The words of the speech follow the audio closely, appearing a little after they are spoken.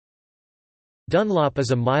Dunlop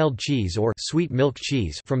is a mild cheese or sweet milk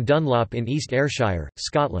cheese from Dunlop in East Ayrshire,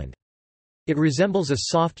 Scotland. It resembles a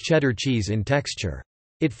soft cheddar cheese in texture.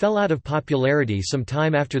 It fell out of popularity some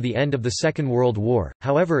time after the end of the Second World War,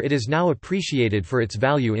 however it is now appreciated for its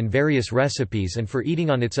value in various recipes and for eating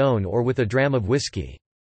on its own or with a dram of whiskey.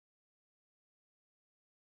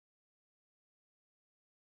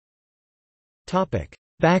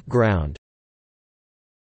 Background.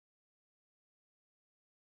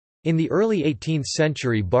 In the early 18th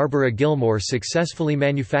century, Barbara Gilmore successfully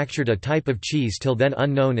manufactured a type of cheese till then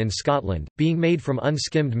unknown in Scotland, being made from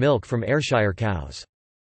unskimmed milk from Ayrshire cows.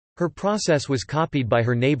 Her process was copied by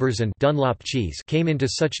her neighbours and Dunlop cheese came into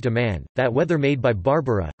such demand, that whether made by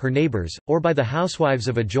Barbara, her neighbours, or by the housewives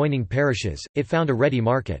of adjoining parishes, it found a ready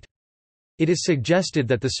market. It is suggested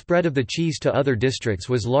that the spread of the cheese to other districts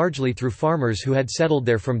was largely through farmers who had settled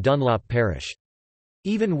there from Dunlop parish.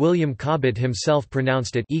 Even William Cobbett himself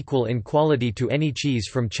pronounced it equal in quality to any cheese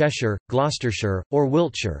from Cheshire, Gloucestershire, or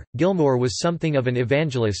Wiltshire. Gilmore was something of an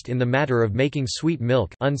evangelist in the matter of making sweet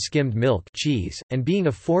milk, unskimmed milk cheese, and being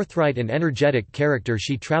a forthright and energetic character,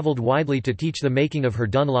 she travelled widely to teach the making of her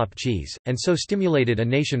Dunlop cheese, and so stimulated a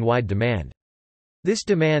nationwide demand. This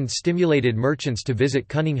demand stimulated merchants to visit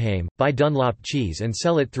Cunningham, buy Dunlop cheese and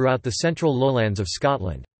sell it throughout the central lowlands of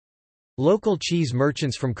Scotland. Local cheese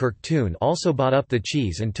merchants from Kirktoon also bought up the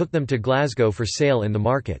cheese and took them to Glasgow for sale in the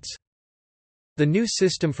markets. The new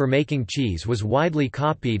system for making cheese was widely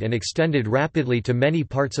copied and extended rapidly to many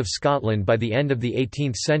parts of Scotland by the end of the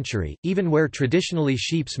 18th century, even where traditionally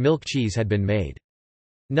sheep's milk cheese had been made.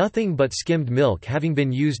 Nothing but skimmed milk having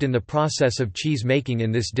been used in the process of cheese making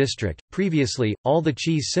in this district. Previously, all the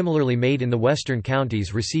cheese similarly made in the western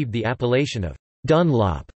counties received the appellation of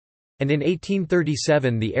Dunlop, and in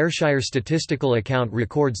 1837 the Ayrshire statistical account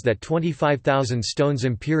records that 25,000 stones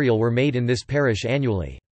imperial were made in this parish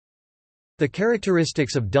annually. The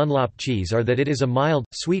characteristics of Dunlop cheese are that it is a mild,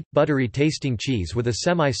 sweet, buttery tasting cheese with a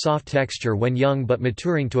semi-soft texture when young but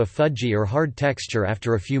maturing to a fudgy or hard texture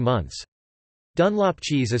after a few months. Dunlop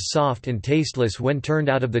cheese is soft and tasteless when turned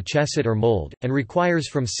out of the chesset or mold, and requires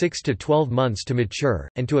from 6 to 12 months to mature,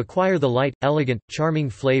 and to acquire the light, elegant, charming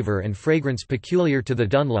flavour and fragrance peculiar to the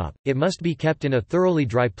Dunlop, it must be kept in a thoroughly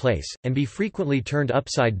dry place, and be frequently turned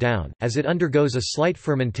upside down, as it undergoes a slight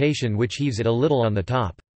fermentation which heaves it a little on the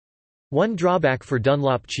top. One drawback for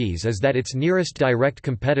Dunlop cheese is that its nearest direct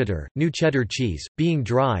competitor, new cheddar cheese, being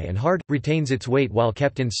dry and hard, retains its weight while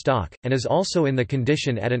kept in stock, and is also in the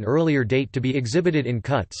condition at an earlier date to be exhibited in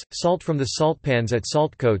cuts. Salt from the saltpans at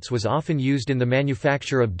saltcoats was often used in the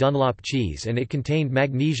manufacture of Dunlop cheese, and it contained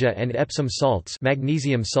magnesia and Epsom salts,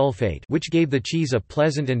 magnesium sulfate, which gave the cheese a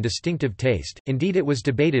pleasant and distinctive taste. Indeed, it was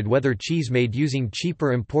debated whether cheese made using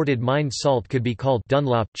cheaper imported mined salt could be called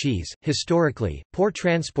Dunlop cheese. Historically, poor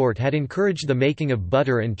transport had encouraged the making of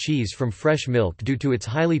butter and cheese from fresh milk due to its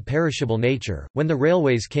highly perishable nature. When the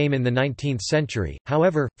railways came in the 19th century,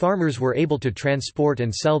 however, farmers were able to transport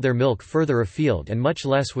and sell their milk further afield and much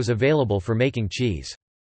less was available for making cheese.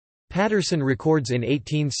 Patterson records in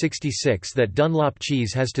 1866 that Dunlop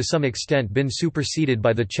cheese has to some extent been superseded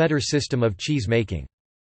by the cheddar system of cheese making.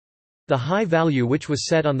 The high value which was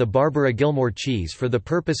set on the Barbara Gilmore cheese for the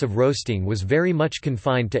purpose of roasting was very much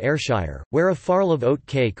confined to Ayrshire, where a farl of oat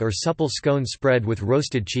cake or supple scone spread with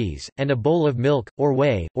roasted cheese, and a bowl of milk, or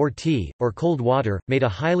whey, or tea, or cold water, made a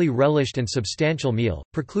highly relished and substantial meal,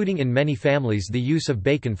 precluding in many families the use of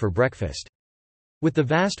bacon for breakfast. With the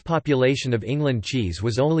vast population of England, cheese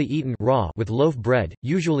was only eaten raw with loaf bread,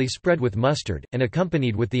 usually spread with mustard, and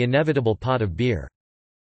accompanied with the inevitable pot of beer.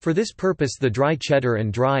 For this purpose the dry cheddar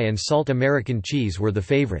and dry and salt American cheese were the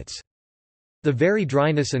favorites. The very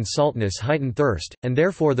dryness and saltness heighten thirst, and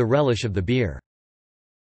therefore the relish of the beer.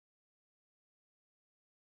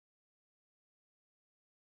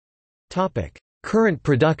 Current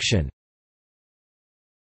production.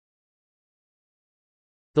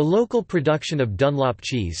 The local production of Dunlop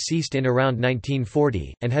cheese ceased in around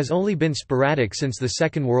 1940, and has only been sporadic since the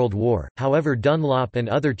Second World War. However, Dunlop and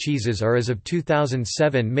other cheeses are as of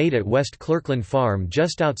 2007 made at West Clerkland Farm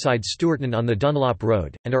just outside Stewarton on the Dunlop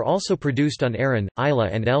Road, and are also produced on Arran, Islay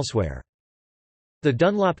and elsewhere. The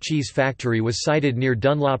Dunlop Cheese Factory was sited near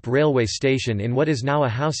Dunlop Railway Station in what is now a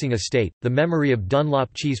housing estate, the memory of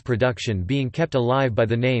Dunlop cheese production being kept alive by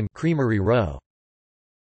the name Creamery Row.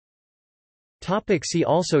 See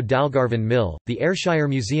also Dalgarvan Mill, the Ayrshire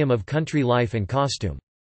Museum of Country Life and Costume.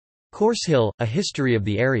 Corsehill, a history of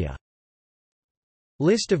the area.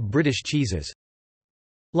 List of British cheeses.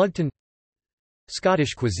 Lugton.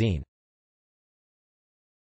 Scottish cuisine.